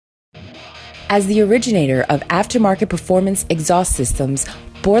As the originator of aftermarket performance exhaust systems,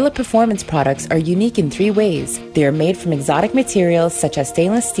 Borla Performance products are unique in 3 ways. They are made from exotic materials such as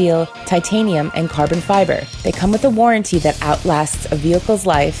stainless steel, titanium, and carbon fiber. They come with a warranty that outlasts a vehicle's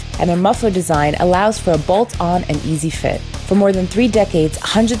life, and their muffler design allows for a bolt-on and easy fit. For more than 3 decades,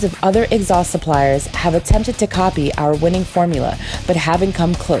 hundreds of other exhaust suppliers have attempted to copy our winning formula, but haven't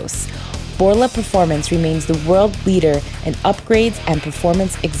come close. Borla Performance remains the world leader in upgrades and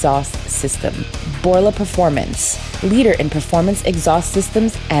performance exhaust system. Borla Performance, leader in performance exhaust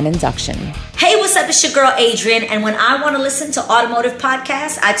systems and induction. Hey, what's up? It's your girl Adrian, and when I want to listen to automotive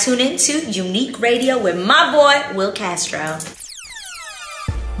podcasts, I tune into Unique Radio with my boy, Will Castro.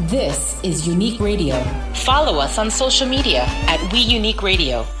 This is Unique Radio. Follow us on social media at We Unique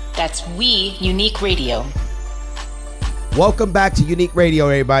Radio. That's We Unique Radio. Welcome back to Unique Radio,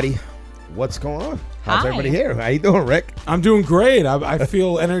 everybody. What's going on? How's everybody here? How you doing, Rick? I'm doing great. I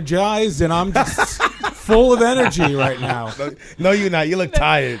feel energized, and I'm just full of energy right now. No, you're not. You look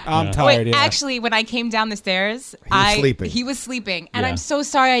tired. I'm tired. Wait, actually, when I came down the stairs, he was sleeping. And I'm so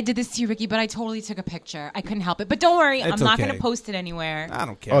sorry I did this to you, Ricky, but I totally took a picture. I couldn't help it. But don't worry, I'm not going to post it anywhere. I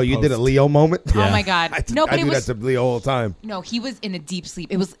don't care. Oh, you did a Leo moment? Yeah. Oh, my God. I do that to Leo all the time. No, he was in a deep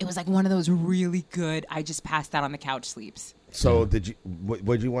sleep. It was like one of those really good, I just passed out on the couch sleeps. So what did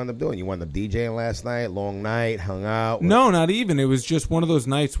you wind up doing? You wound up DJing last night, long night, hung out? No, not even. It was just one of those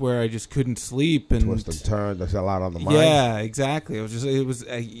nights where I just couldn't sleep. And twist and turn. There's a lot on the mind. Yeah, exactly. It was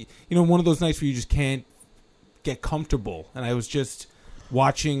one of those nights where you just can't get comfortable. And I was just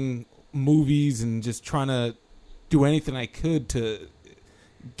watching movies and just trying to do anything I could to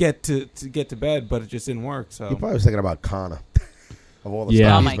get to bed, but it just didn't work. So you probably was thinking about Conor of all the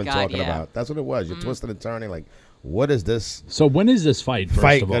stuff he's been talking about. That's what it was. You're twisting and turning like. What is this? So when is this fight,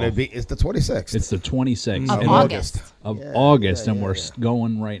 first of all? Going to be? It's the 26th. It's the 26th. Of August. August, and we're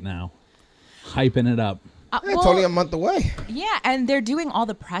going right now. Hyping it up. It's only a month away. Yeah, and they're doing all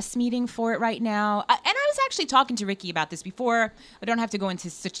the press meeting for it right now. And I was actually talking to Ricky about this before. I don't have to go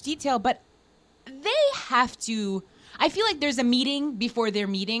into such detail, but they have to... I feel like there's a meeting before their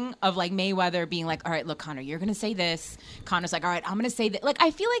meeting of like Mayweather being like, all right, look, Conor, you're going to say this. Conor's like, all right, I'm going to say that. Like,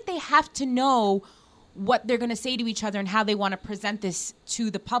 I feel like they have to know what they're going to say to each other and how they want to present this to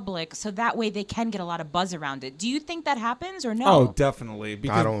the public so that way they can get a lot of buzz around it. Do you think that happens or no? Oh, definitely.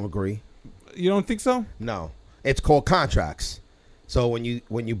 I don't agree. You don't think so? No. It's called contracts. So when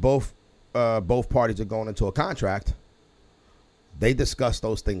you both parties are going into a contract, they discuss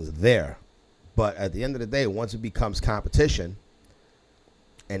those things there. But at the end of the day, once it becomes competition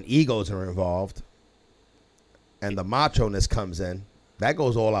and egos are involved and the macho-ness comes in, that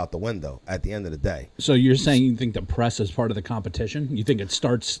goes all out the window at the end of the day. So you're saying you think the press is part of the competition? You think it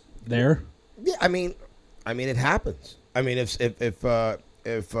starts there? Yeah, I mean, it happens. I mean, if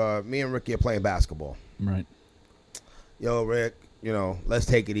me and Ricky are playing basketball, right? Yo, Rick, let's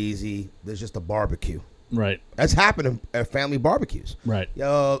take it easy. There's just a barbecue, right? That's happening at family barbecues, right?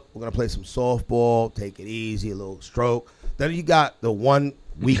 Yo, we're gonna play some softball. Take it easy, a little stroke. Then you got the one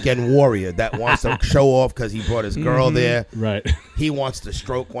weekend warrior that wants to show off because he brought his girl there. Right. He wants to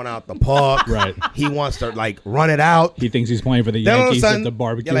stroke one out the park. Right. He wants to run it out. He thinks he's playing for the Yankees at the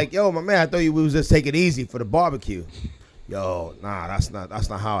barbecue. You're like, yo, my man, I thought we was just take it easy for the barbecue. Yo, nah, that's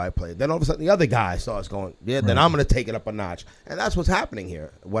not how I play. Then all of a sudden the other guy starts going, then I'm gonna take it up a notch. And that's what's happening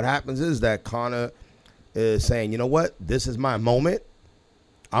here. What happens is that Conor is saying, you know what, this is my moment.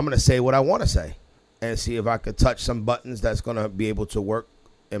 I'm gonna say what I want to say and see if I could touch some buttons that's gonna be able to work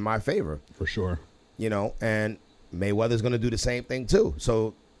in my favor. For sure. And Mayweather's going to do the same thing too.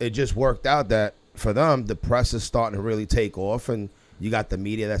 So it just worked out that for them, the press is starting to really take off, and you got the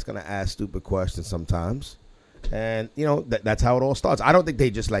media that's going to ask stupid questions sometimes. And, that's how it all starts. I don't think they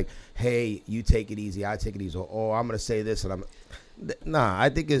just like, hey, you take it easy, I take it easy. Or I'm going to say this. I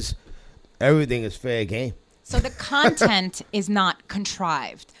think everything is fair game. So the content is not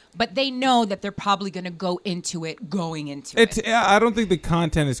contrived, but they know that they're probably going to go into it going into it. I don't think the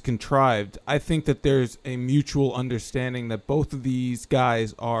content is contrived. I think that there's a mutual understanding that both of these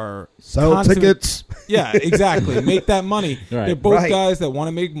guys are... Sell tickets. Yeah, exactly. Make that money. Right. They're both guys that want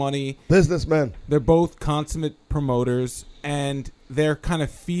to make money. Businessmen. They're both consummate promoters, and they're kind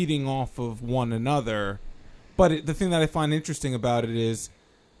of feeding off of one another. But the thing that I find interesting about it is,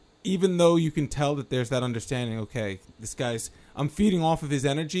 even though you can tell that there's that understanding, okay, this guy's, I'm feeding off of his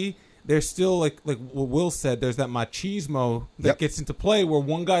energy, there's still, like what Will said, there's that machismo that gets into play where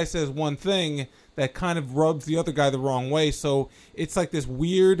one guy says one thing that kind of rubs the other guy the wrong way. So it's like this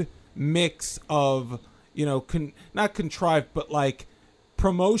weird mix of, not contrived, but like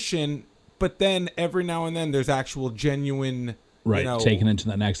promotion, but then every now and then there's actual genuine Right, taking it to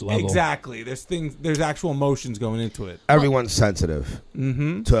the next level. Exactly. There's actual emotions going into it. Everyone's sensitive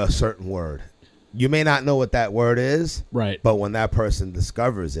to a certain word. You may not know what that word is, right? But when that person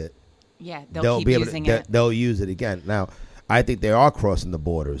discovers it, they'll keep using it. They'll use it again. Now, I think they are crossing the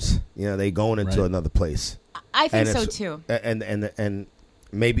borders. They're going into another place. I think so too. And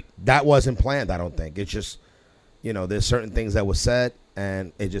maybe that wasn't planned. I don't think it's just there's certain things that were said.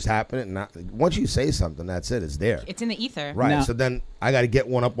 And it just happened. And once you say something, that's it. It's there. It's in the ether. Right. Now, so then I got to get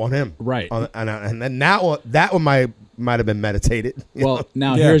one up on him. Right. And then that one might have been meditated. Well,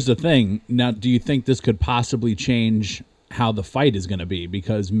 now here's the thing. Now, do you think this could possibly change how the fight is going to be?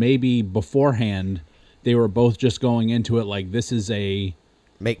 Because maybe beforehand they were both just going into it like this is a...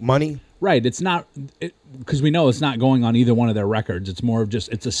 Make money? Right. It's not... Because we know it's not going on either one of their records. It's more of just...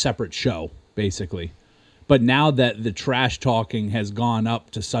 It's a separate show, basically. But now that the trash talking has gone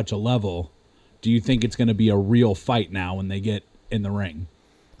up to such a level, do you think it's going to be a real fight now when they get in the ring?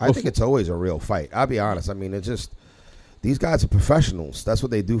 I think it's always a real fight. I'll be honest. I mean, it's just these guys are professionals. That's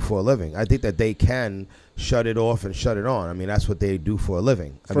what they do for a living. I think that they can shut it off and shut it on. I mean, that's what they do for a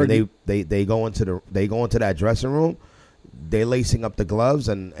living. I mean, they go into that dressing room, they're lacing up the gloves,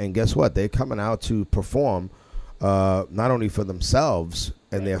 and guess what? They're coming out to perform not only for themselves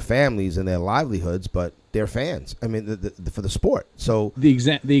and their families and their livelihoods, but their fans. I mean, for the sport. So the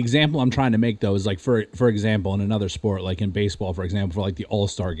example I'm trying to make though is like for example in another sport, like in baseball, for example, for like the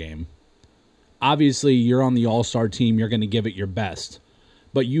All-Star game. Obviously, you're on the All-Star team. You're going to give it your best,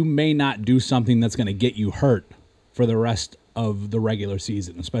 but you may not do something that's going to get you hurt for the rest of the regular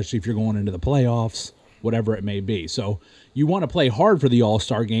season, especially if you're going into the playoffs, whatever it may be. So you want to play hard for the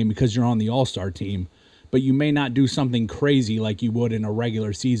All-Star game because you're on the All-Star team. But you may not do something crazy like you would in a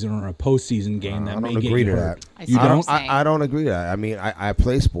regular season or a postseason game that may get you hurt. I don't agree to that. I mean, I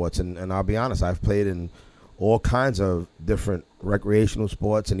play sports, and I'll be honest, I've played in all kinds of different recreational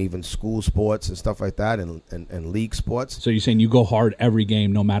sports and even school sports and stuff like that and league sports. So you're saying you go hard every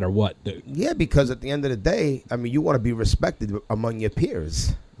game no matter what? Yeah, because at the end of the day, I mean, you want to be respected among your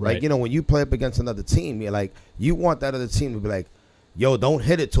peers. Right. Like, when you play up against another team, you're like, you want that other team to be like, yo, don't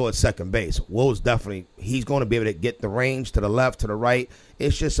hit it towards second base. Will's he's going to be able to get the range to the left, to the right.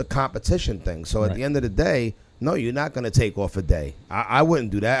 It's just a competition thing. So at the end of the day, no, you're not going to take off a day. I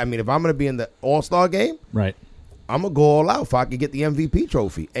wouldn't do that. I mean, if I'm going to be in the All-Star game, right, I'm going to go all out if I can get the MVP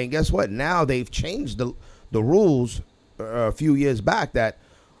trophy. And guess what? Now they've changed the rules a few years back that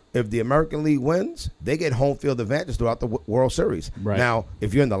if the American League wins, they get home field advantage throughout the World Series. Right. Now,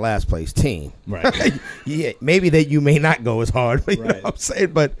 if you're in the last place team, right, yeah, maybe that you may not go as hard. But you know what I'm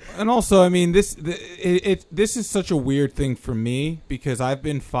saying? But and also, I mean, this is such a weird thing for me because I've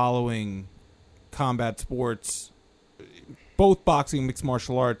been following combat sports, both boxing and mixed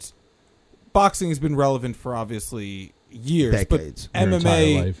martial arts. Boxing has been relevant for obviously years, decades. But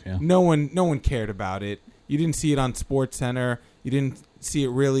MMA, life, yeah. no one cared about it. You didn't see it on SportsCenter. You didn't see it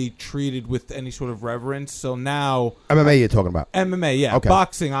really treated with any sort of reverence. So now MMA you're talking about. MMA, yeah. Okay.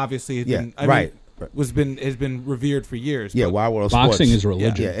 Boxing obviously has been has been revered for years. Yeah, Wild World boxing sports. is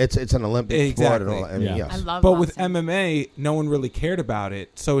religion. Yeah, it's an Olympic sport and all that. I mean, yes. I love but boxing. with MMA, no one really cared about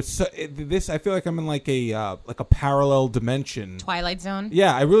it. So this I feel like I'm in like a parallel dimension. Twilight Zone.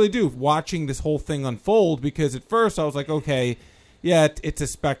 Yeah, I really do. Watching this whole thing unfold because at first I was like, okay, yeah, it's a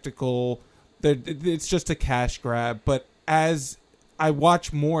spectacle. It's just a cash grab. But as I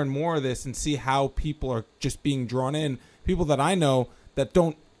watch more and more of this and see how people are just being drawn in, people that I know that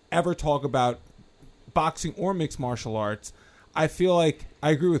don't ever talk about boxing or mixed martial arts, I feel like I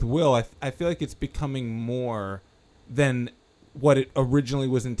agree with Will. I feel like it's becoming more than what it originally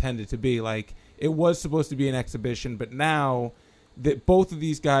was intended to be. Like, it was supposed to be an exhibition, but now that both of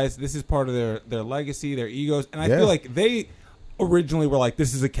these guys, this is part of their legacy, their egos, and I feel like they originally were like,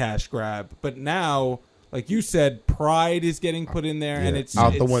 this is a cash grab, but now, like you said, pride is getting put in there, and it's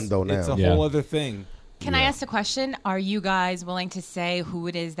out the window now. It's a whole other thing. Can I ask a question? Are you guys willing to say who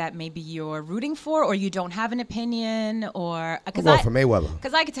it is that maybe you're rooting for, or you don't have an opinion, or I'm going for Mayweather?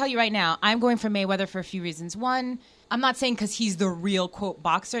 Because I can tell you right now, I'm going for Mayweather for a few reasons. One, I'm not saying because he's the real quote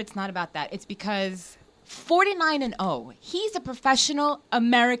boxer. It's not about that. It's because 49-0. He's a professional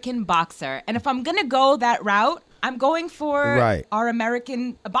American boxer, and if I'm gonna go that route, I'm going for our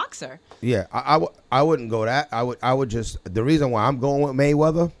American boxer. Yeah, I wouldn't go that. I would just, the reason why I'm going with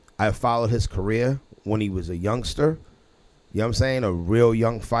Mayweather, I followed his career when he was a youngster. You know what I'm saying? A real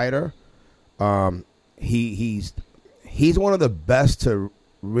young fighter. He's one of the best to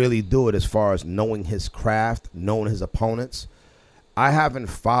really do it as far as knowing his craft, knowing his opponents. I haven't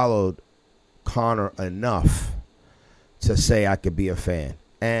followed Conor enough to say I could be a fan.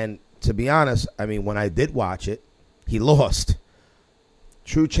 And to be honest, I mean, when I did watch it, he lost.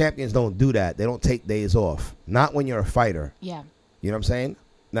 True champions don't do that. They don't take days off. Not when you're a fighter. Yeah. You know what I'm saying?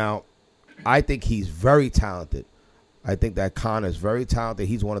 Now, I think he's very talented. I think that Conor is very talented.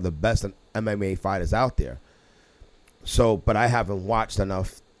 He's one of the best MMA fighters out there. So, but I haven't watched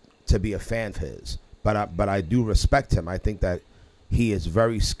enough to be a fan of his. But I do respect him. I think that he is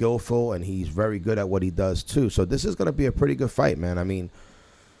very skillful and he's very good at what he does too. So this is going to be a pretty good fight, man. I mean,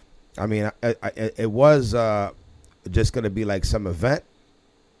 it was just going to be like some event.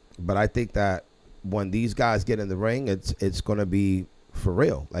 But I think that when these guys get in the ring, it's going to be for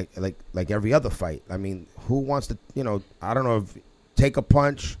real, like every other fight. I mean, who wants to, I don't know, if take a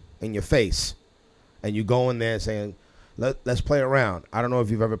punch in your face and you go in there saying, let's play around. I don't know if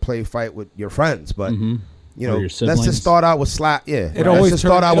you've ever played fight with your friends, but, let's just start out with slap. Yeah. It always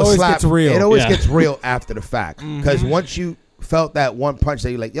gets real. It always gets real after the fact. Because once you felt that one punch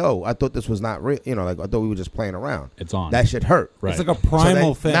that you're like, yo, I thought this was not real. I thought we were just playing around. It's on. That shit hurt. Right. It's like a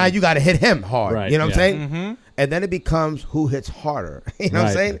primal thing. Now you got to hit him hard. Right. You know what I'm saying? Mm-hmm. And then it becomes who hits harder. You know what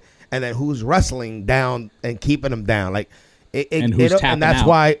I'm saying? And then who's wrestling down and keeping them down. Like, and who's tapping and that's out.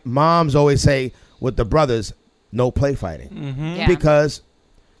 why moms always say with the brothers, no play fighting. Mm-hmm. Yeah. Because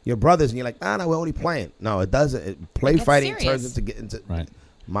your brothers, and you're like, nah, we're only playing. No, it doesn't. Play fighting serious. turns into right.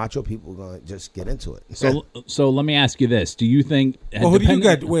 Macho people going to just get into it. So let me ask you this: do you think? Well, who do you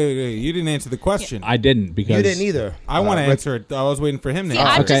got? Wait, you didn't answer the question. I didn't because you didn't either. I want to answer it. I was waiting for him to See,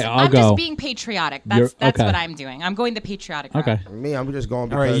 answer. I'm go. just being patriotic. That's okay. what I'm doing. I'm going the patriotic route. Okay. Me, I'm just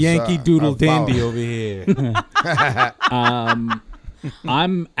going All because, right, Yankee Doodle of Dandy power. over here.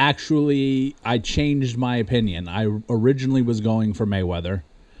 I changed my opinion. I originally was going for Mayweather,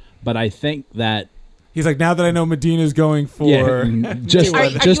 but I think that He's like, now that I know Medena's going for just Are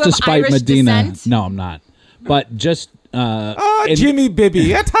you to of spite Irish Madena. descent? No, I'm not. But just Jimmy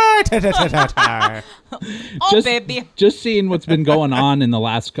Bibby. Oh, baby. just seeing what's been going on in the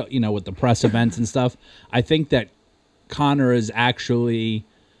last, with the press events and stuff. I think that Conor is actually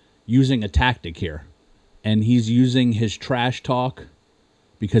using a tactic here, and he's using his trash talk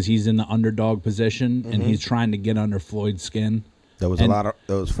because he's in the underdog position and he's trying to get under Floyd's skin. There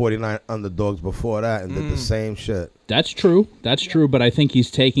was 49 underdogs before that and did the same shit. That's true. That's true. But I think he's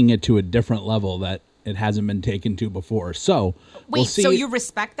taking it to a different level that it hasn't been taken to before. So we'll see. So you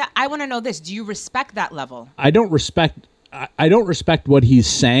respect that? I want to know this. Do you respect that level? I don't respect what he's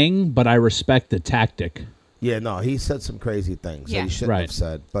saying, but I respect the tactic. Yeah, no, he said some crazy things that he shouldn't have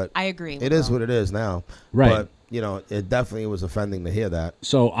said. But I agree. It is what it is now. Right. But it definitely was offending to hear that.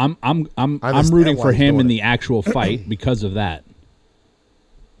 So I'm understand rooting why for he's him doing in it. the actual fight because of that.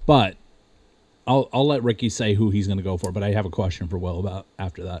 But I'll let Ricky say who he's going to go for. But I have a question for Will about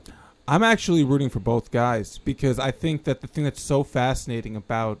after that. I'm actually rooting for both guys because I think that the thing that's so fascinating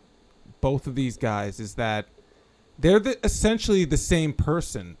about both of these guys is that they're essentially the same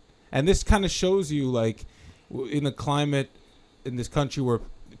person. And this kind of shows you, like, in the climate in this country where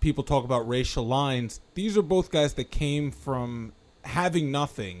people talk about racial lines, these are both guys that came from having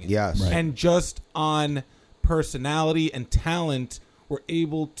nothing. Yes. Right. And just on personality and talent were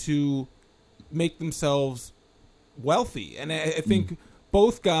able to make themselves wealthy. And I think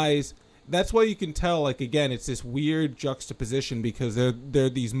both guys, that's why you can tell, like, again, it's this weird juxtaposition because there are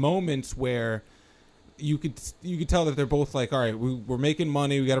these moments where you could tell that they're both like, all right, we're making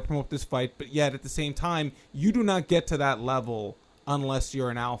money, we got to promote this fight, but yet at the same time, you do not get to that level unless you're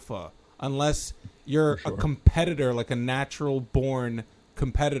an alpha, unless you're a competitor, like a natural born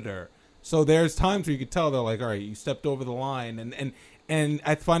competitor. So there's times where you could tell they're like, all right, you stepped over the line, and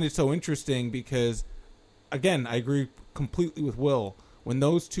I find it so interesting because, again, I agree completely with Will. When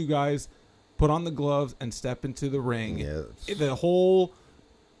those two guys put on the gloves and step into the ring, the whole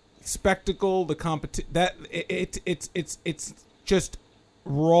spectacle, the competition, that it's just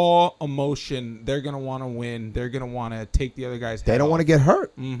raw emotion. They're gonna want to win. They're gonna want to take the other guy's head They don't off. want to get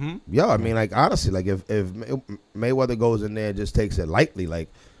hurt. Mm-hmm. Yeah, I mean, like, honestly, like if Mayweather goes in there and just takes it lightly, like,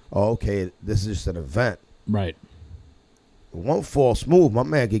 oh, okay, this is just an event. Right. It won't fall smooth. My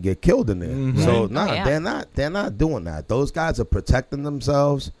man could get killed in there. Mm-hmm. So Right. they're not doing that. Those guys are protecting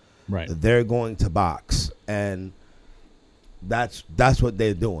themselves. Right. They're going to box, and that's what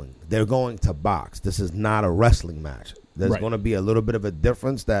they're doing. They're going to box. This is not a wrestling match. There's going to be a little bit of a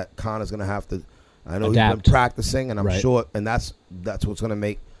difference that Conor's going to have to. I know Adapt. he's been practicing, and I'm Right. sure, and that's what's going to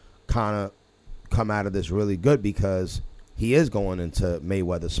make Conor come out of this really good because he is going into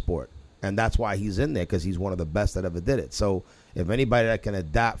Mayweather's sport, and that's why he's in there because he's one of the best that ever did it. So if anybody that can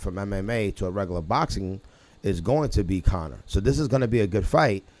adapt from MMA to a regular boxing is going to be Conor. So this is going to be a good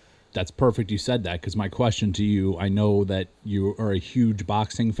fight. That's perfect you said that because my question to you, I know that you are a huge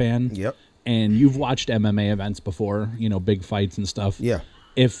boxing fan. Yep. And you've watched MMA events before, big fights and stuff. Yeah.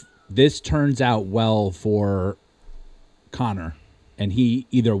 if this turns out well for Conor and he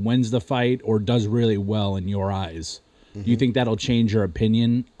either wins the fight or does really well in your eyes, do you think that'll change your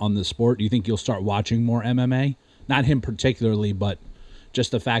opinion on the sport? Do you think you'll start watching more MMA? Not him particularly, but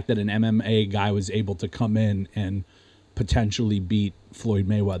just the fact that an MMA guy was able to come in and potentially beat Floyd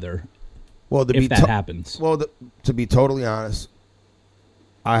Mayweather. Well, if that happens. Well, to be totally honest,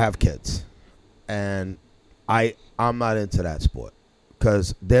 I have kids, and I'm not into that sport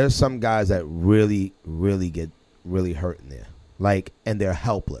because there's some guys that really get really hurt in there, like, and they're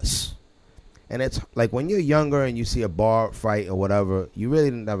helpless. And it's like when you're younger and you see a bar fight or whatever, you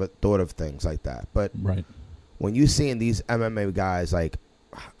really never thought of things like that. But right. when you seeing these MMA guys like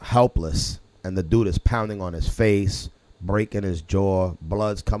helpless, and the dude is pounding on his face, breaking his jaw,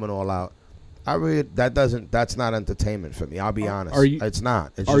 blood's coming all out. That's not entertainment for me. I'll be honest. It's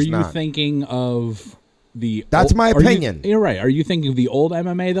not. It's just not. Thinking of the? That's my opinion. You're right. Are you thinking of the old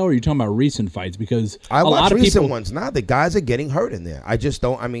MMA though, or are you talking about recent fights? Because I watch recent ones. Now the guys are getting hurt in there. I just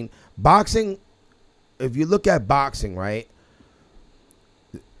don't. I mean, boxing. If you look at boxing, right,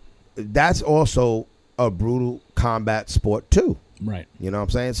 that's also a brutal combat sport too. Right. You know what I'm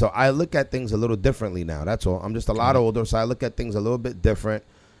saying? So I look at things a little differently now. That's all. I'm just a lot older, so I look at things a little bit different.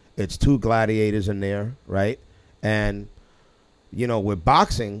 It's two gladiators in there, right? And, you know, with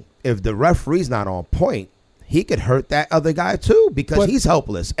boxing, if the referee's not on point, he could hurt that other guy too because he's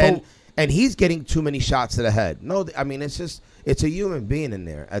helpless. And he's getting too many shots to the head. No, I mean, it's a human being in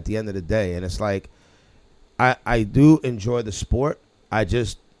there at the end of the day. And it's like, I do enjoy the sport.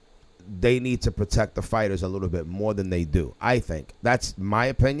 They need to protect the fighters a little bit more than they do. I think that's my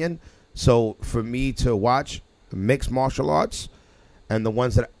opinion. So for me to watch mixed martial arts and the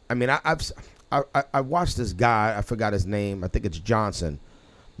ones that, I mean, I watched this guy. I forgot his name. I think it's Johnson.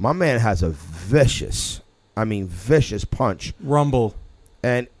 My man has a vicious punch. Rumble.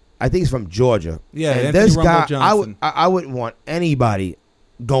 And I think he's from Georgia. Yeah, and Anthony this Rumble guy, Johnson. I wouldn't want anybody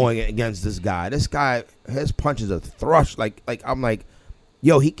going against this guy. This guy, his punches are thrush. Like I'm like,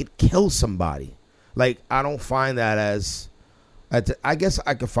 yo, he could kill somebody. Like, I don't find that as, I guess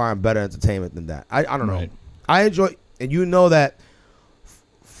I could find better entertainment than that. I don't know. Right. I enjoy, and you know that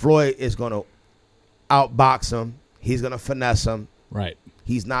Floyd is going to outbox him. He's going to finesse him. Right.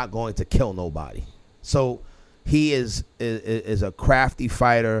 He's not going to kill nobody. So he is a crafty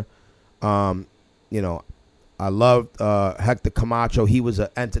fighter. You know, I loved Hector Camacho. He was an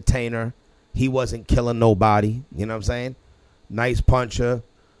entertainer. He wasn't killing nobody. You know what I'm saying? Nice puncher,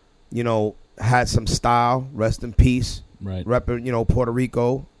 you know, had some style. Rest in peace. Right. Repping, you know, Puerto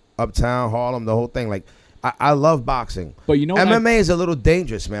Rico, Uptown, Harlem, the whole thing. Like, I love boxing. But you know, MMA is a little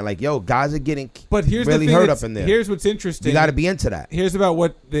dangerous, man. Like, yo, guys are getting here's really the thing hurt up in there. Here's what's interesting. You got to be into that. Here's about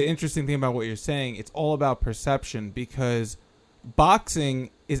what the interesting thing about what you're saying. It's all about perception because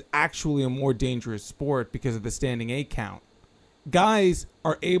boxing is actually a more dangerous sport because of the standing 8 count. Guys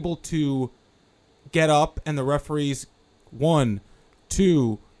are able to get up and the referees 1,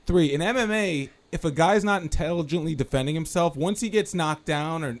 2, 3. In MMA, if a guy's not intelligently defending himself, once he gets knocked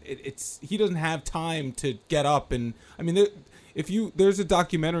down, or he doesn't have time to get up. And I mean, there's a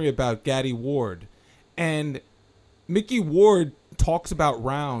documentary about Gaddy Ward, and Mickey Ward talks about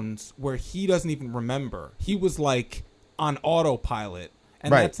rounds where he doesn't even remember. He was like on autopilot,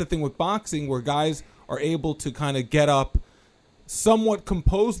 and Right. That's the thing with boxing, where guys are able to kind of get up, somewhat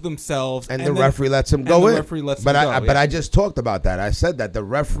compose themselves, And the referee lets him go in. But I just talked about that. I said that the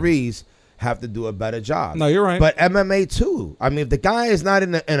referees have to do a better job. No, you're right. But MMA too. I mean, if the guy is not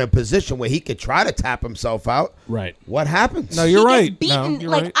in a position where he could try to tap himself out, right? What happens? No, you're He right. gets beaten. No, you're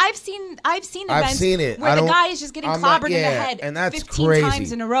like right. I've seen events seen it. where the guy is just getting clobbered in the head and that's 15 crazy.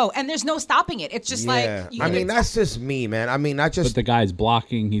 times in a row, and there's no stopping it. It's just like I mean, that's just me, man. I mean, But the guy's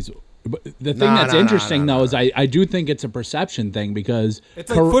blocking. But the thing that's interesting, though, is I do think it's a perception thing because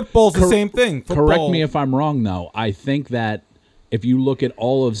it's like football's the same thing. Correct me if I'm wrong, though. I think that if you look at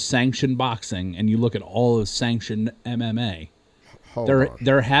all of sanctioned boxing and you look at all of sanctioned MMA,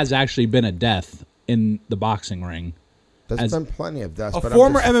 there has actually been a death in the boxing ring. There's been plenty of deaths. A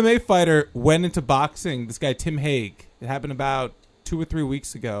former MMA fighter went into boxing. This guy Tim Hague. It happened about 2 or 3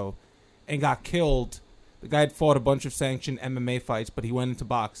 weeks ago, and got killed. The guy had fought a bunch of sanctioned MMA fights, but he went into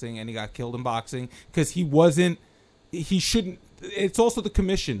boxing and he got killed in boxing because he shouldn't. It's also the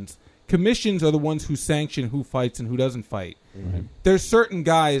commissions. Commissions are the ones who sanction who fights and who doesn't fight. Mm-hmm. There's certain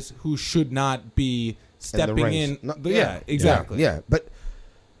guys who should not be stepping in. No, yeah, exactly. Yeah, but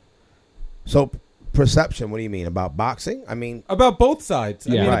so perception. What do you mean about boxing? I mean about both sides.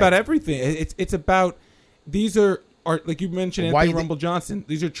 I mean right. about everything. It's about these are are, like you mentioned, Why Anthony you Rumble Johnson.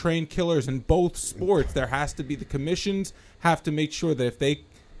 These are trained killers in both sports. There has to be, the commissions have to make sure that if they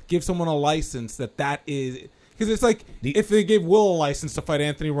give someone a license, that is, because it's like if they gave Will a license to fight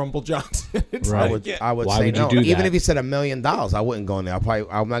Anthony Rumble Johnson, it's Right. like, I would Why say would you no. do Even that? if he said $1 million, I wouldn't go in there.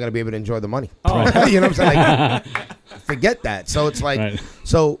 I'm not gonna be able to enjoy the money. Oh. You know what I'm saying? Like, forget that. So it's like, Right.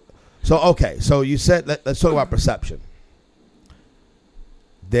 so okay. So you said let's talk about perception.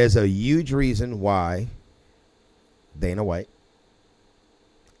 There's a huge reason why Dana White,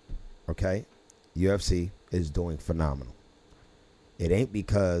 okay, UFC is doing phenomenal. It ain't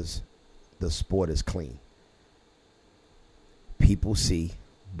because the sport is clean. People see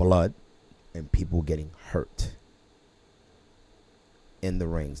blood and people getting hurt in the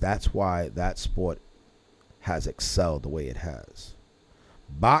rings. That's why that sport has excelled the way it has.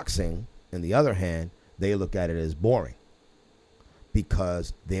 Boxing, on the other hand, they look at it as boring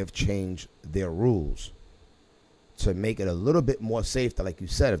because they've changed their rules to make it a little bit more safe. Like you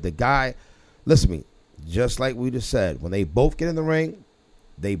said, if the guy, listen to me, just like we just said, when they both get in the ring,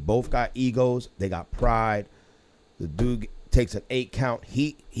 they both got egos, they got pride. The dude takes an 8 count.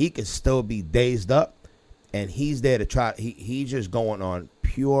 He can still be dazed up, and he's there to try. He's just going on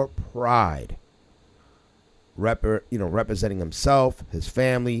pure pride, representing himself, his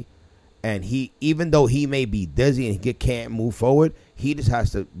family, and he, even though he may be dizzy and he can't move forward, he just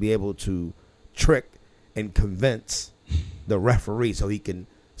has to be able to trick and convince the referee so he can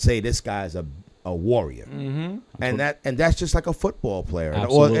say this guy's a warrior. Mm-hmm. And that's just like a football player.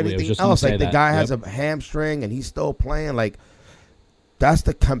 Absolutely. Or anything else. Like the guy has a hamstring and he's still playing. Like, that's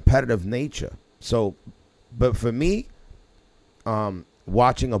the competitive nature. So, but for me,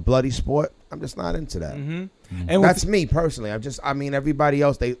 watching a bloody sport, I'm just not into that. Mm-hmm. And that's me personally. Everybody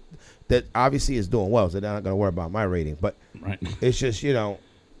else, that obviously is doing well, so they're not going to worry about my rating. But it's just,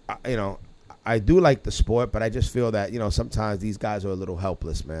 I do like the sport, but I just feel that, sometimes these guys are a little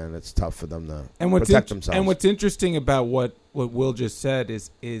helpless, man. It's tough for them to protect themselves. And what's interesting about what Will just said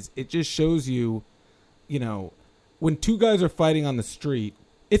is it just shows you, when two guys are fighting on the street,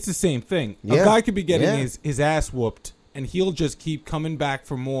 it's the same thing. Yeah. A guy could be getting his ass whooped, and he'll just keep coming back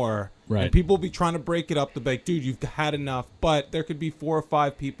for more. Right. And people will be trying to break it up. They'll be like, dude, you've had enough. But there could be 4 or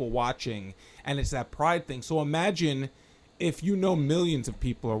 5 people watching, and it's that pride thing. So imagine if millions of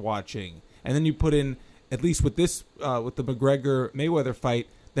people are watching, and then you put in, at least with this, with the McGregor-Mayweather fight,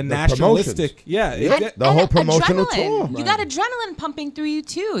 the nationalistic, the whole promotional tour. You got adrenaline pumping through you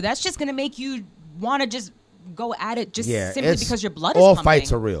too. That's just going to make you want to just go at it simply because your blood is pumping. All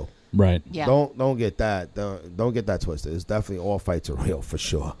fights are real. Right. Yeah. Don't get that. Don't get that twisted. It's definitely all fights are real for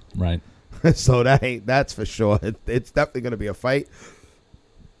sure. Right. So that's for sure. It's definitely going to be a fight.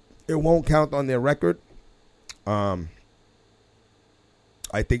 It won't count on their record.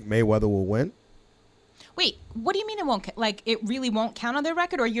 I think Mayweather will win. Wait, what do you mean it won't? Like, it really won't count on their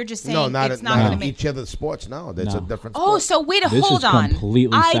record, or you're just saying it's not going to make each other's sports? No, there's a different sport. Oh, so wait, this hold on. This is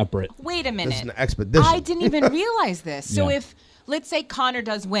completely separate. Wait a minute. This is an expedition. I didn't even realize this. So if, let's say Conor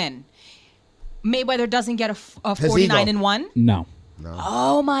does win, Mayweather doesn't get a 49-1? No.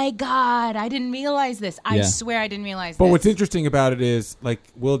 Oh my God, I didn't realize this. I swear I didn't realize this. But what's interesting about it is, like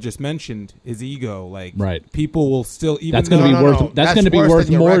Will just mentioned, his ego. Like, people will still, even that's going to be worth. That's going to be worth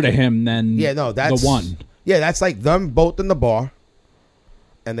more to him than the one. Yeah, that's like them both in the bar,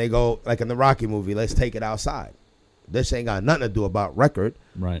 and they go, like in the Rocky movie, let's take it outside. This ain't got nothing to do about record.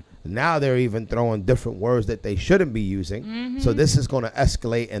 Right. Now they're even throwing different words that they shouldn't be using. Mm-hmm. So this is going to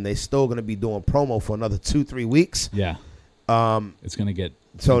escalate, and they're still going to be doing promo for another 2-3 weeks. Yeah. It's going to get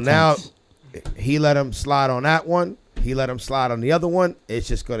so intense. Now he let him slide on that one. He let him slide on the other one. It's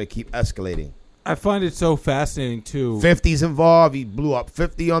just going to keep escalating. I find it so fascinating too. 50's involved. He blew up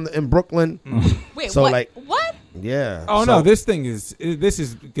 50 in Brooklyn. Wait, so what? What? Yeah. Oh no, this is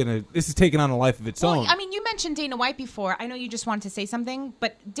taking on a life of its own. I mean, you mentioned Dana White before. I know you just wanted to say something,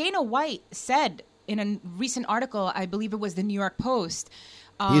 but Dana White said in a recent article, I believe it was the New York Post.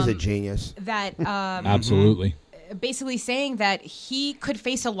 He's a genius. That absolutely. Basically saying that he could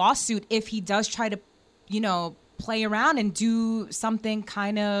face a lawsuit if he does try to, play around and do something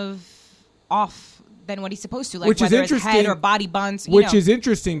kind of off than what he's supposed to, like whether it's head or body buns. Which is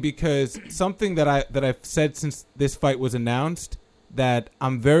interesting because something that I've said since this fight was announced that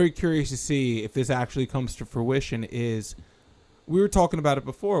I'm very curious to see if this actually comes to fruition is, we were talking about it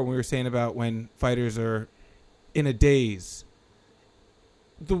before. We were saying about when fighters are in a daze.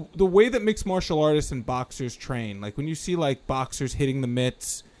 The way that mixed martial artists and boxers train, like when you see like boxers hitting the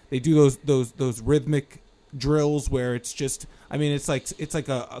mitts, they do those rhythmic drills where it's just, it's like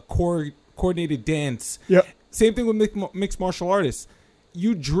a coordinated dance. Yep. Same thing with mixed martial artists.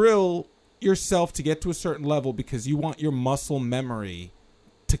 You drill yourself to get to a certain level because you want your muscle memory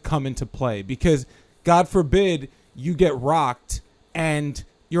to come into play. Because, God forbid, you get rocked and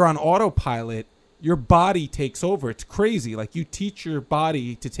you're on autopilot, your body takes over. It's crazy. Like, you teach your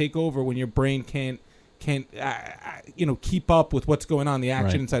body to take over when your brain can't keep up with what's going on, the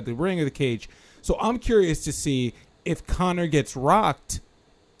action inside the ring or the cage. So I'm curious to see if Conor gets rocked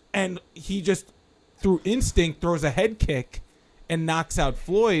and he just, through instinct, throws a head kick and knocks out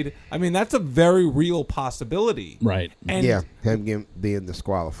Floyd. I mean, that's a very real possibility. Right. And him being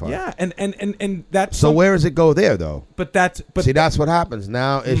disqualified. Yeah, and that's... So where does it go there, though? But that's what happens.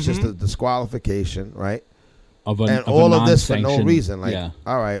 Now it's just a disqualification, right? Of all of this for no reason. Like, yeah.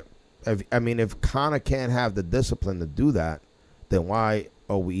 All right. If Conor can't have the discipline to do that, then why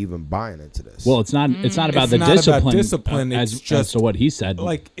are we even buying into this? Well, it's not about the discipline. It's just what he said.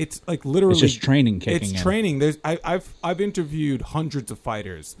 Like, it's like literally, it's just training kicking. It's in. training. I've interviewed hundreds of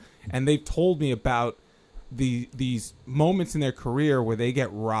fighters, and they've told me about these moments in their career where they get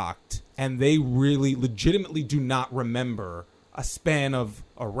rocked, and they really legitimately do not remember a span of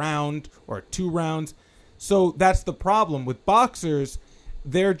a round or 2 rounds. So that's the problem with boxers.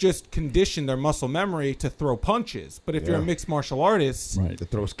 They're just conditioned, their muscle memory, to throw punches. But if you're a mixed martial artist,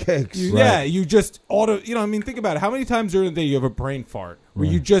 that throws kicks. You just think about it. How many times during the day you have a brain fart where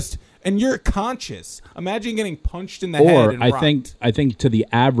you just, and you're conscious. Imagine getting punched in the head and rocked. I think to the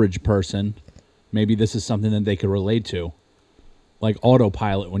average person, maybe this is something that they could relate to, like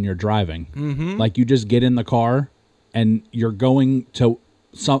autopilot when you're driving. Mm-hmm. Like, you just get in the car and you're going to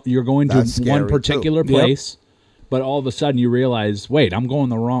one particular place. Yep. But all of a sudden you realize, wait, I'm going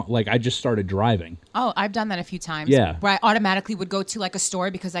the wrong... Like, I just started driving. Oh, I've done that a few times. Yeah. Where I automatically would go to, like, a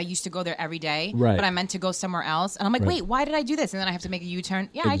store because I used to go there every day. Right. But I meant to go somewhere else. And I'm like, wait, why did I do this? And then I have to make a U-turn.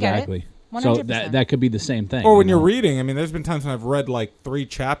 Yeah, exactly. I get it. 100%. So that could be the same thing. Or when you're reading. I mean, there's been times when I've read, like, 3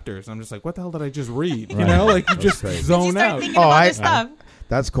 chapters. And I'm just like, what the hell did I just read? You know? Like, you just zone out. Stuff.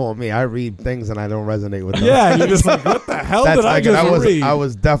 That's cool. Me, I read things and I don't resonate with them. Yeah, you're just like, what the hell did I just read? I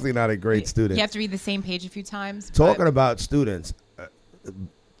was definitely not a great student. You have to read the same page a few times. Talking about students,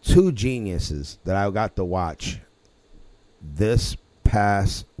 2 geniuses that I got to watch this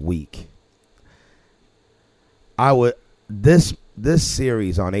past week. This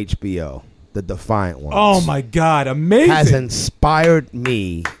series on HBO, The Defiant Ones. Oh my God, amazing! Has inspired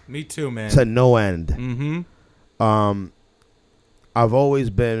me. Me too, man. To no end. Mm-hmm. I've always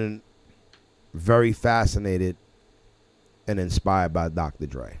been very fascinated and inspired by Dr.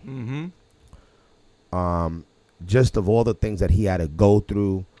 Dre. Mm-hmm. Just of all the things that he had to go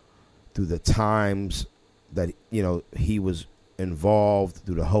through the times that, he was involved,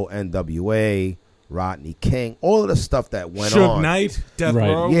 through the whole NWA, Rodney King, all of the stuff that went on. Suge Knight, Death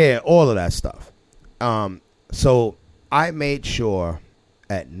Row. Yeah, all of that stuff. So I made sure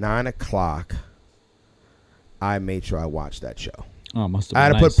at 9 o'clock, I made sure I watched that show. Oh, must have been I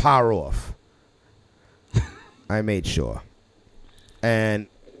had to nice. put power off. I made sure. And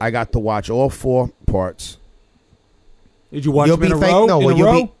I got to watch all 4 parts. Did you watch them in a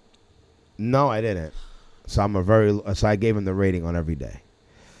row? No, I didn't. So I gave him the rating on every day.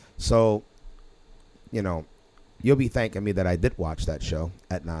 So, you'll be thanking me that I did watch that show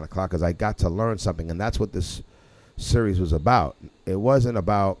at 9 o'clock because I got to learn something, and that's what this series was about. It wasn't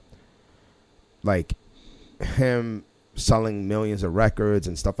about, like, him selling millions of records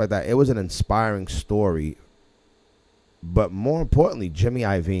and stuff like that. It was an inspiring story. But more importantly, Jimmy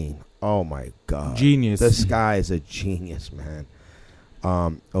Iovine. Oh, my God. Genius. This guy is a genius, man.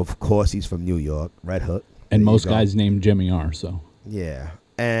 Of course, he's from New York, Red Hook. And most guys named Jimmy are, so. Yeah.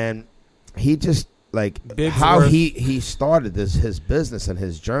 And he just, like, Big's how worth. he started his business and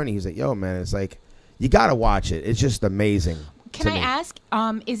his journey. He's like, yo, man, it's like, you got to watch it. It's just amazing. Can I ask,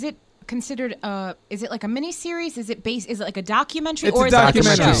 is it considered is it like a mini series? Is it like a documentary? It's or a is it like a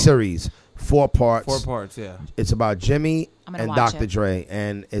documentary show? series, 4 parts. 4 parts, yeah. It's about Jimmy and watch Dr. it. Dre,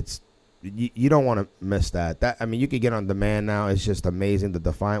 and it's you don't want to miss that. I mean, you could get on demand now. It's just amazing. The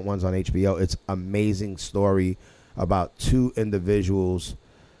Defiant Ones on HBO. It's amazing story about 2 individuals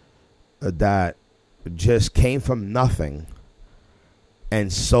that just came from nothing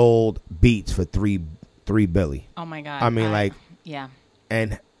and sold beats for $3 billion. Oh my God! I mean, yeah.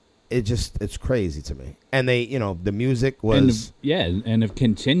 And it's crazy to me. And they, the music was... And have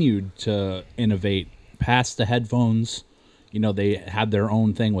continued to innovate past the headphones. They had their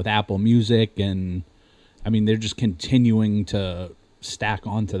own thing with Apple Music, and, I mean, they're just continuing to stack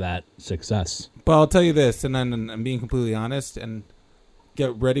onto that success. But I'll tell you this, and then I'm being completely honest, and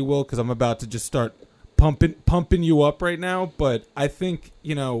get ready, Will, because I'm about to just start pumping you up right now. But I think,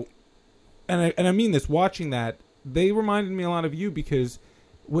 and I mean this, watching that, they reminded me a lot of you, because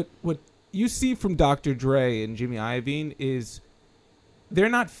what you see from Dr. Dre and Jimmy Iovine is they're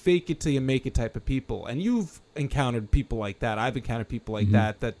not fake it till you make it type of people. And you've encountered people like that. I've encountered people like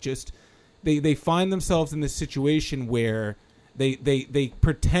that just they find themselves in this situation where they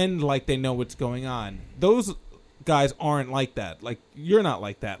pretend like they know what's going on. Those guys aren't like that. Like, you're not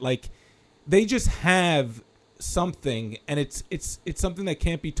like that. Like, they just have something, and it's something that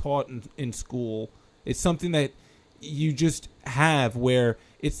can't be taught in school. It's something that you just have, where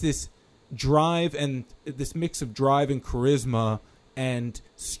it's this drive and this mix of drive and charisma and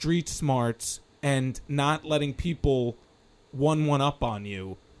street smarts and not letting people one up on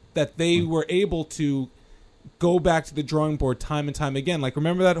you, that they were able to go back to the drawing board time and time again. Like,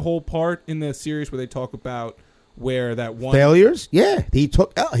 remember that whole part in the series where they talk about where that one failures? Yeah, he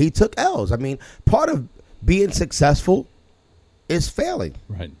took L's. I mean, part of being successful is failing.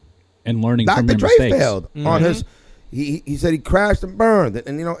 Right. And learning Dr. from your Dre mistakes. failed on his. He said he crashed and burned,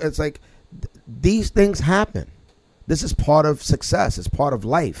 and it's like these things happen. This is part of success. It's part of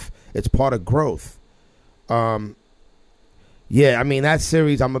life. It's part of growth. Yeah, I mean, that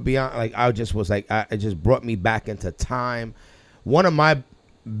series, I'm gonna be honest, like, I just was like, it just brought me back into time. One of my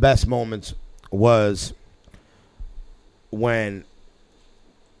best moments was when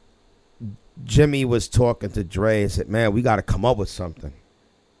Jimmy was talking to Dre and said, man, we got to come up with something.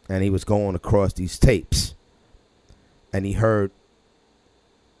 And he was going across these tapes. And he heard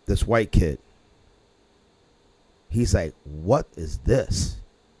this white kid. He's like, what is this?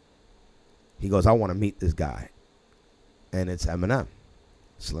 He goes, I want to meet this guy. And it's Eminem,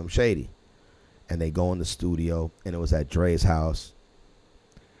 Slim Shady. And they go in the studio, and it was at Dre's house.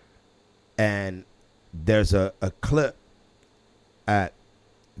 And there's a clip at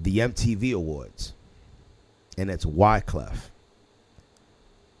the MTV Awards, and it's Wyclef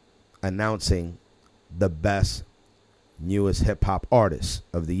announcing the best, newest hip-hop artist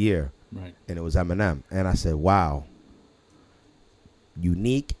of the year. Right. And it was Eminem. And I said, wow,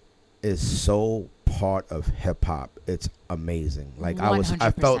 Unique is so part of hip-hop. It's amazing. Like, 100%.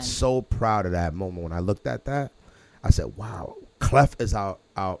 I felt so proud of that moment when I looked at that. I said, wow, Clef is our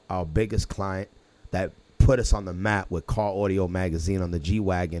biggest client that put us on the map with Car Audio Magazine on the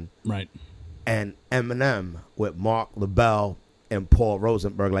G-Wagon. Right. And Eminem with Mark LaBelle and Paul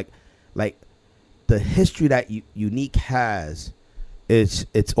Rosenberg. Like the history that Unique has, it's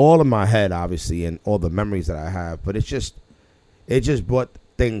all in my head, obviously, and all the memories that I have. But it just brought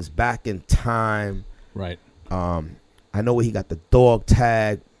things back in time. Right. I know where he got the dog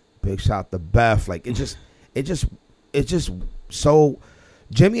tag. Big shout to Beth. Like, it just so.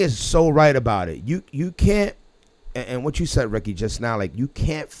 Jimmy is so right about it. You can't, and what you said, Ricky, just now, like, you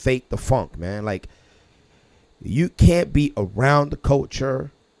can't fake the funk, man. Like, you can't be around the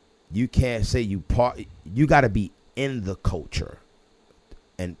culture. You can't say you got to be in the culture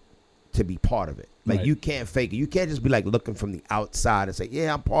and to be part of it. Like, right. You can't fake it. You can't just be like looking from the outside and say,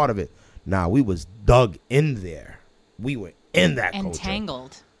 yeah, I'm part of it. Nah, we was dug in there. We were in that culture.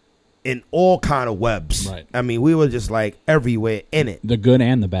 Entangled. In all kind of webs. Right. I mean, we were just like everywhere in it. The good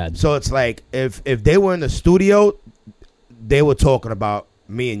and the bad. So it's like if they were in the studio, they were talking about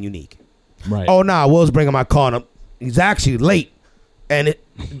me and Unique. Right. Oh, nah, Will's bringing my car up. He's actually late. And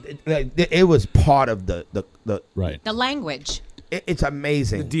it was part of the right. The language. It's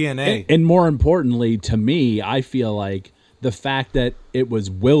amazing. The DNA. And more importantly, to me, I feel like the fact that it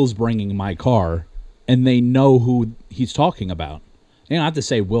was Will's bringing my car and they know who he's talking about. They don't have to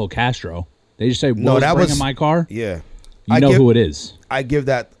say Will Castro. They just say, Will's bringing my car. Yeah. You know who it is. I give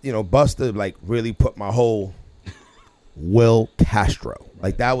that, Busta, like, really put my whole Will Castro.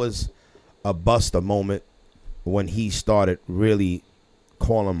 Like, that was a Busta moment when he started really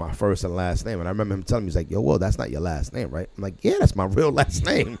calling my first and last name. And I remember him telling me, he's like, yo, Will, that's not your last name, right? I'm like, yeah, that's my real last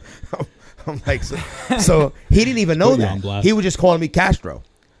name. I'm like, so he didn't even know that. He was just calling me Castro.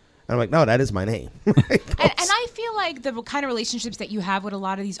 And I'm like, no, that is my name. And I feel like the kind of relationships that you have with a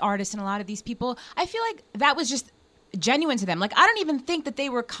lot of these artists and a lot of these people, I feel like that was just genuine to them. Like, I don't even think that they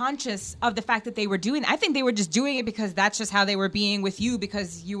were conscious of the fact that they were doing it. I think they were just doing it because that's just how they were being with you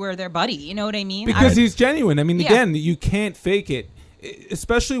because you were their buddy. You know what I mean? Because he's genuine. I mean, again, you can't fake it,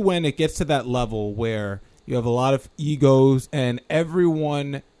 especially when it gets to that level where you have a lot of egos and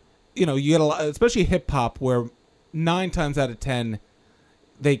everyone, you get a lot, especially hip hop, where 9 times out of 10,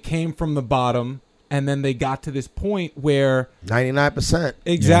 they came from the bottom and then they got to this point where 99%.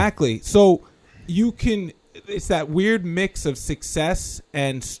 Exactly. Yeah. So it's that weird mix of success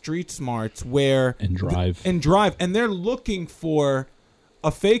and street smarts where and drive and they're looking for a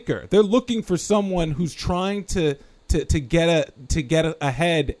faker. They're looking for someone who's trying to get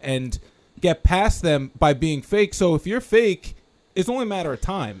ahead and get past them by being fake. So if you're fake, it's only a matter of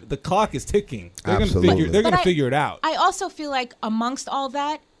time. The clock is ticking. They're Absolutely. They're going to But figure it out. I also feel like amongst all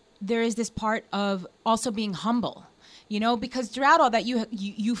that, there is this part of also being humble. You know, because throughout all that,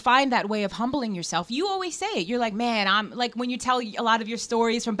 you find that way of humbling yourself. You always say it. You're like, man, I'm like when you tell a lot of your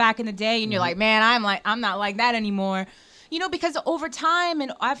stories from back in the day, and you're like, man, I'm not like that anymore. You know, because over time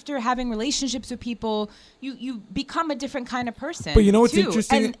and after having relationships with people, you become a different kind of person. But you know what's too.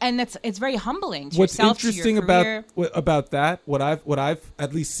 interesting? And it's very humbling to What's yourself, interesting to your career. about that, what I've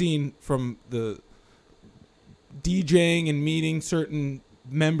at least seen from the DJing and meeting certain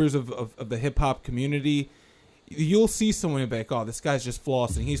members of the hip hop community, you'll see someone and be like, oh, this guy's just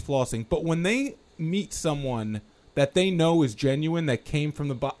flossing. He's flossing. But when they meet someone that they know is genuine, that came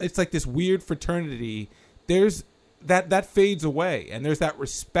from it's like this weird fraternity. There's that fades away, and there's that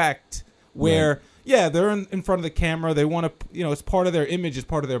respect where, yeah, they're in front of the camera. They want to, you know, it's part of their image, it's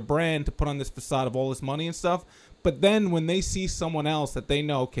part of their brand to put on this facade of all this money and stuff. But then when they see someone else that they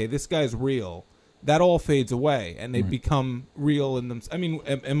know, okay, this guy's real, that all fades away, and they become real in them. I mean,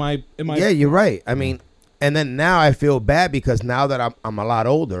 am I? Yeah, you're right. I mean, and then now I feel bad because now that I'm a lot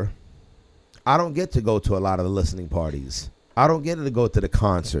older, I don't get to go to a lot of the listening parties. I don't get to go to the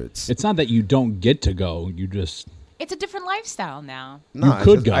concerts. It's not that you don't get to go. You just... It's a different lifestyle now. No, you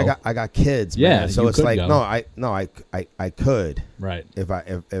could go. I got kids, yeah, man. So you it's could like go. I could. Right.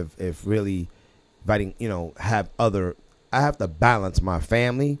 If really, if I didn't, you know, have other, I have to balance my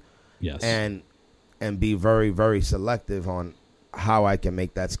family. Yes. And be very, very selective on how I can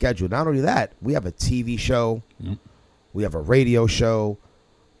make that schedule. Not only that, we have a TV show, we have a radio show.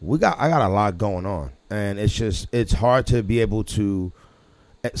 I got a lot going on, and it's hard to be able to.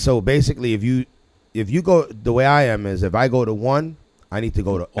 So basically, if you go the way I am is if I go to one, I need to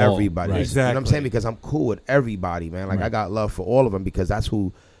go to everybody. Right. Exactly. You know what I'm saying? Because I'm cool with everybody, man. Like I got love for all of them because that's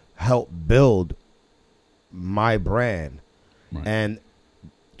who helped build my brand. Right. And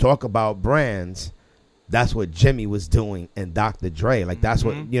talk about brands, that's what Jimmy was doing and Dr. Dre. Like that's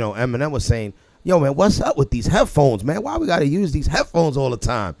what, you know, Eminem was saying, yo, man, what's up with these headphones, man? Why we got to use these headphones all the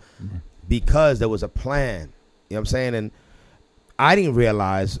time? Because there was a plan. You know what I'm saying? And I didn't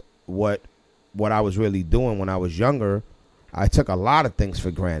realize what I was really doing when I was younger. I took a lot of things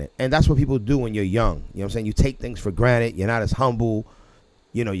for granted. And that's what people do when you're young. You know what I'm saying? You take things for granted. You're not as humble.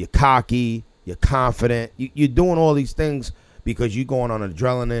 You know, you're cocky. You're confident. You're doing all these things because you're going on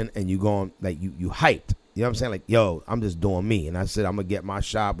adrenaline and you're going, like, you hyped. You know what I'm saying? Like, yo, I'm just doing me. And I said, I'm going to get my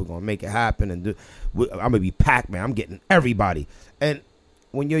shop. We're going to make it happen. And I'm going to be packed, man. I'm getting everybody. And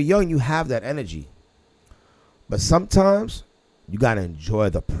when you're young, you have that energy. But sometimes you got to enjoy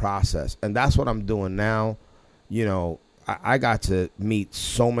the process. And that's what I'm doing now. You know, I got to meet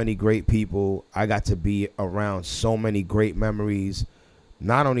so many great people. I got to be around so many great memories,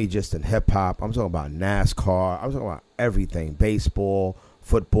 not only just in hip hop. I'm talking about NASCAR. I'm talking about everything, baseball,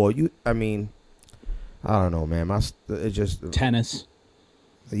 football. I mean, I don't know, man. It's just tennis.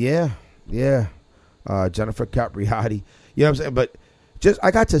 Yeah. Jennifer Capriati. You know what I'm saying? But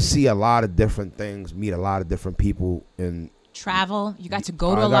I got to see a lot of different things, meet a lot of different people in. Travel. You got to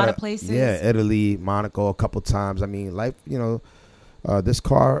go to a lot of places. Yeah, Italy, Monaco, a couple times. I mean, life. You know, this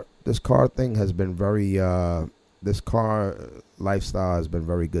car thing has been very. This car lifestyle has been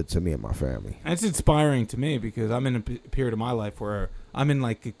very good to me and my family. And it's inspiring to me because I'm in a period of my life where I'm in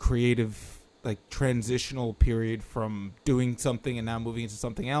like a creative, like transitional period from doing something and now moving into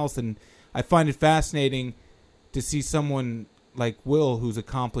something else, and I find it fascinating to see someone like Will who's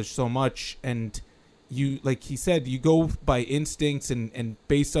accomplished so much and. You, like he said, you go by instincts and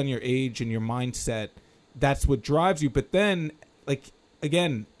based on your age and your mindset, that's what drives you. But then, like,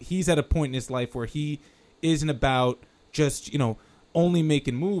 again, he's at a point in his life where he isn't about just, you know, only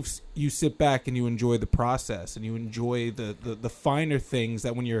making moves. You sit back and you enjoy the process and you enjoy the finer things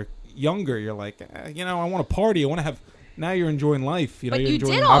that when you're younger, you're like, you know, I want to party. I want to have. Now you're enjoying life. You know, but you're you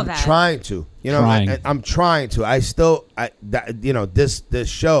enjoying did all I'm that. trying to. You know, I'm trying to. You know, this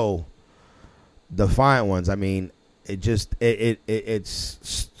show. Defiant Ones, I mean, it's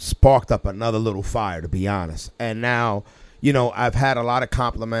sparked up another little fire, to be honest. And now, you know, I've had a lot of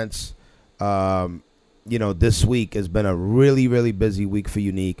compliments. You know, this week has been a really, really busy week for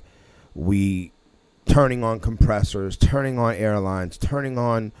Unique. We turning on compressors, turning on airlines, turning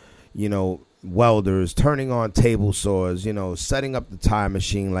on, you know, welders, turning on table saws, you know, setting up the time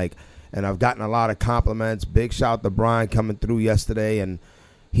machine. Like, and I've gotten a lot of compliments. Big shout out to Brian coming through yesterday, and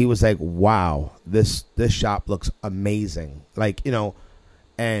he was like, wow, this shop looks amazing. Like, you know,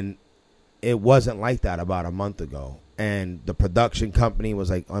 and it wasn't like that about a month ago. And the production company was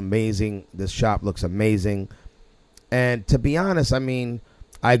like, amazing. This shop looks amazing. And to be honest, I mean,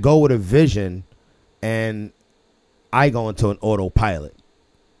 I go with a vision, and I go into an autopilot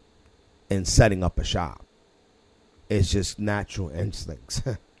in setting up a shop. It's just natural instincts.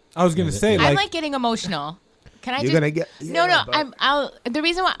 I was gonna say, I'm like getting emotional. Can I? You're gonna get no. The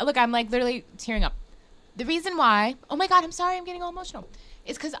reason why. Look, I'm like literally tearing up. The reason why. Oh my God, I'm sorry. I'm getting all emotional.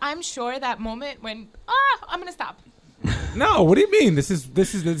 It's because I'm sure that moment when I'm gonna stop. No, what do you mean? This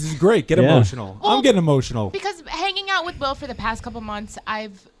is great. Get emotional. Well, I'm getting emotional. Because hanging out with Will for the past couple months, I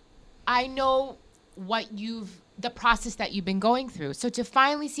know the process that you've been going through. So to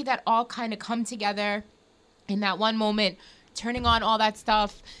finally see that all kind of come together in that one moment, turning on all that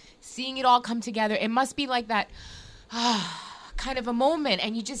stuff, seeing it all come together, it must be like that kind of a moment.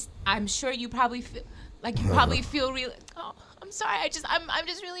 And I'm sure you probably feel like really, I'm sorry. I'm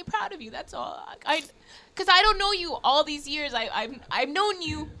just really proud of you. That's all. Because I don't know you all these years. I've known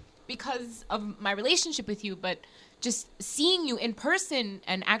you because of my relationship with you, but just seeing you in person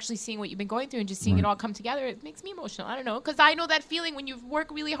and actually seeing what you've been going through and just seeing it all come together, it makes me emotional. I don't know, because I know that feeling when you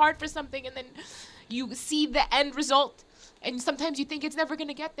work really hard for something and then you see the end result, and sometimes you think it's never going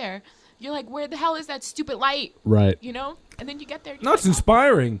to get there. You're like, where the hell is that stupid light? Right. You know? And then you get there. No, it's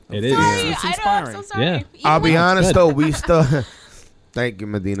inspiring. It is. Sorry, It's I inspiring. know, I'm so sorry. Yeah. Even I'll be when- honest though, we still. Thank you,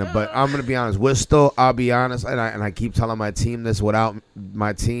 Madena. But I'm gonna be honest. I'll be honest, and I keep telling my team this. Without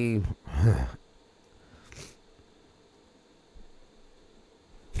my team,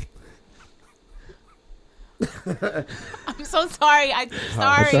 I'm so sorry. I'm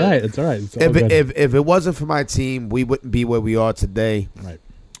sorry. It's all right. It's all right. It's all good. if it wasn't for my team, we wouldn't be where we are today. Right.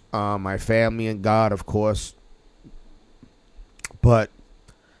 My family and God, of course. But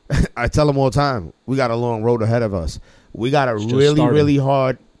I tell them all the time, we got a long road ahead of us. We got a really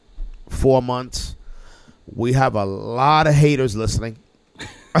hard 4 months. We have a lot of haters listening.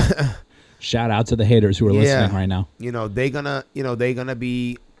 Shout out to the haters who are listening right now. They're gonna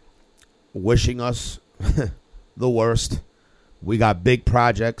be wishing us the worst. We got big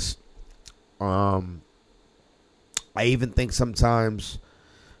projects. I even think sometimes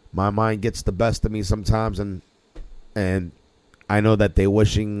my mind gets the best of me sometimes, and I know that they're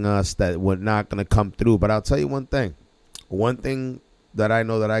wishing us that we're not gonna come through. But I'll tell you one thing. One thing that I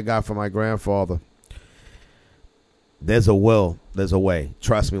know that I got from my grandfather. There's a will. There's a way.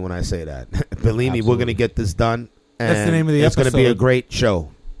 Trust me when I say that. Believe me, we're gonna get this done. And That's the name of the it's episode. It's gonna be a great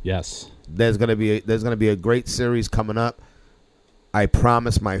show. Yes. There's gonna be a great series coming up. I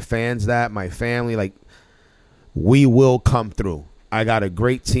promise my fans that, my family, like, we will come through. I got a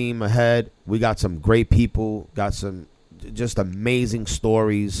great team ahead. We got some great people. Got some just amazing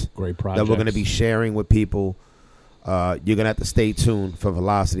stories. Great projects that we're gonna be sharing with people. You're gonna have to stay tuned for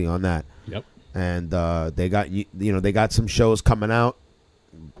Velocity on that. Yep. And they got some shows coming out,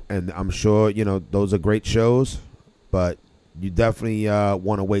 and I'm sure those are great shows, but you definitely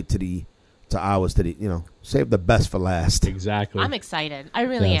want to wait to hours to save the best for last. Exactly. I'm excited. I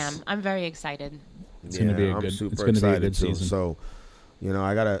really am. I'm very excited. It's gonna be a good. Super it's gonna be a good too. season. So,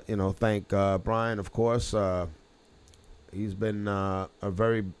 I gotta thank Brian, of course. He's been a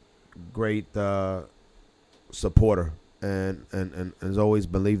very great supporter and has always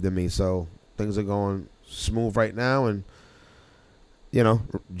believed in me. So things are going smooth right now, and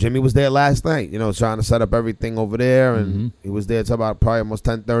Jimmy was there last night, trying to set up everything over there, and he was there till about probably almost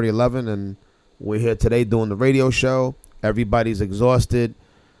 10:30, 11, and we're here today doing the radio show. Everybody's exhausted,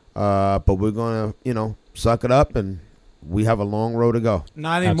 but we're gonna suck it up, and we have a long road to go.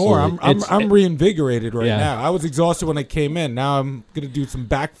 Not anymore. Absolutely. I'm reinvigorated right Yeah. now. I was exhausted when I came in. Now I'm gonna do some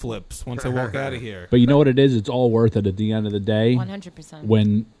backflips once I walk out of here. But you know what it is? It's all worth it at the end of the day. 100%.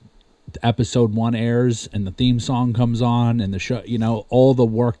 When episode 1 airs and the theme song comes on and the show, all the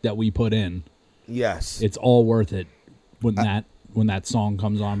work that we put in. Yes, It's all worth it when that song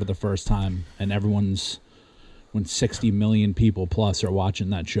comes on for the first time and when 60 million people plus are watching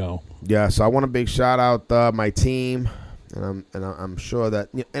that show. yeah. So I want a big shout out my team, and I'm sure that,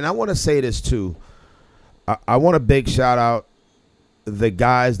 and I want to say this too. I want a big shout out the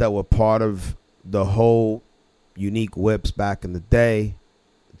guys that were part of the whole Unique Whips back in the day,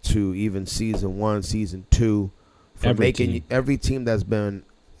 to even season 1, season 2, for every team that's been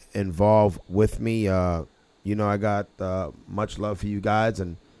involved with me. I got much love for you guys,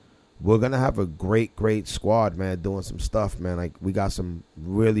 and we're gonna have a great squad, man, doing some stuff, man. Like, we got some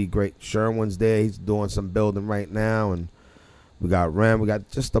really great. Sherwin's there; he's doing some building right now, and we got Ram. We got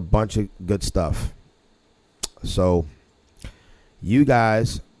just a bunch of good stuff. So, you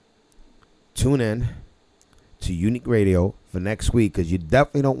guys tune in to Unique Radio for next week, because you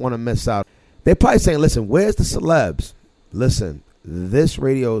definitely don't want to miss out. They're probably saying, listen, where's the celebs? Listen, this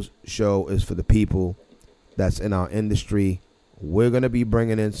radio show is for the people that's in our industry. We're going to be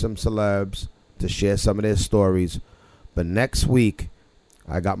bringing in some celebs to share some of their stories. But next week,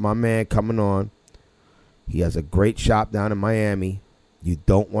 I got my man coming on. He has a great shop down in Miami. You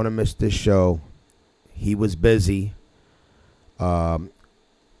don't want to miss this show. He was busy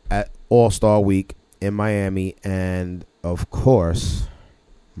at All-Star Week in Miami. And, of course,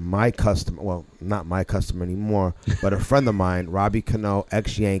 my customer, well, not my customer anymore, but a friend of mine, Robbie Cano,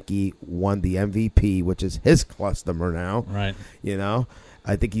 ex-Yankee, won the MVP, which is his customer now. Right. You know?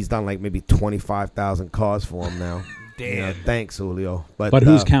 I think he's done like maybe 25,000 cars for him now. Damn. You know, thanks, Julio. But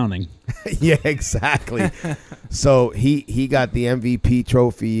who's counting? Yeah, exactly. So he got the MVP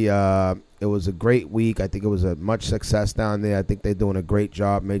trophy. It was a great week. I think it was a much success down there. I think they're doing a great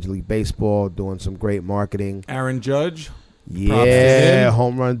job. Major League Baseball doing some great marketing. Aaron Judge. Yeah,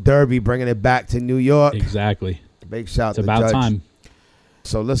 home run derby, bringing it back to New York. Exactly. Big shout to about Judge. Time.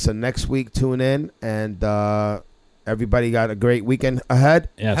 So listen, next week tune in, and everybody got a great weekend ahead.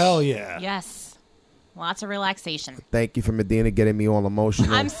 Yes. Hell yeah. Yes. Lots of relaxation. Thank you for Madena getting me all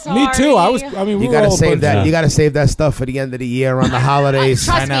emotional. I'm sorry. Me too. We You were gotta all save that. Yeah. You gotta save that stuff for the end of the year around the holidays.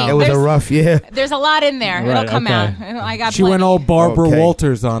 Trust me, It was a rough year. There's a lot in there. Right, It'll come okay. out. I got She plenty. went all Barbara Okay.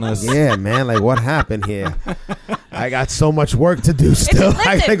 Walters on us. Yeah, man. Like, what happened here? I got so much work to do still. Listen,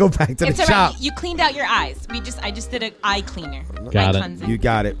 I gotta go back to it's the all shop. right. You cleaned out your eyes. I just did an eye cleaner. Got eye it. cleansing. You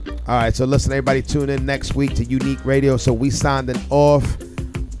got it. All right. So listen, everybody, tune in next week to Unique Radio. So we signing off.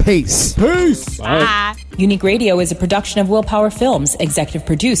 Peace. Peace. Bye. Unique Radio is a production of Willpower Films, executive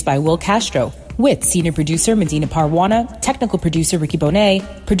produced by Will Castro, with senior producer Medina Parwana, technical producer Ricky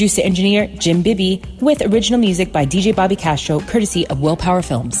Bonet, producer engineer Jim Bibby, with original music by DJ Bobby Castro, courtesy of Willpower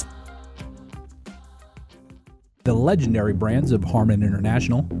Films. The legendary brands of Harman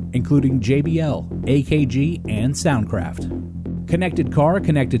International, including JBL, AKG, and Soundcraft. Connected car,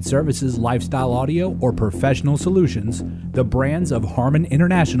 connected services, lifestyle audio, or professional solutions, the brands of Harman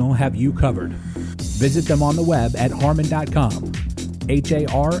International have you covered. Visit them on the web at harman.com,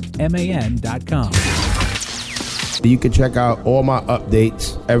 HARMAN.com. You can check out all my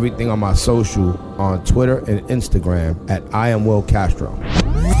updates, everything on my social, on Twitter and Instagram at I am Will Castro.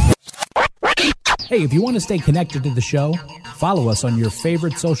 Hey, if you want to stay connected to the show, follow us on your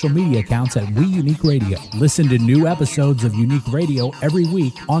favorite social media accounts at We Unique Radio. Listen to new episodes of Unique Radio every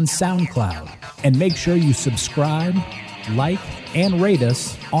week on SoundCloud. And make sure you subscribe, like, and rate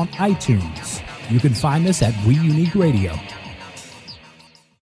us on iTunes. You can find us at We Unique Radio.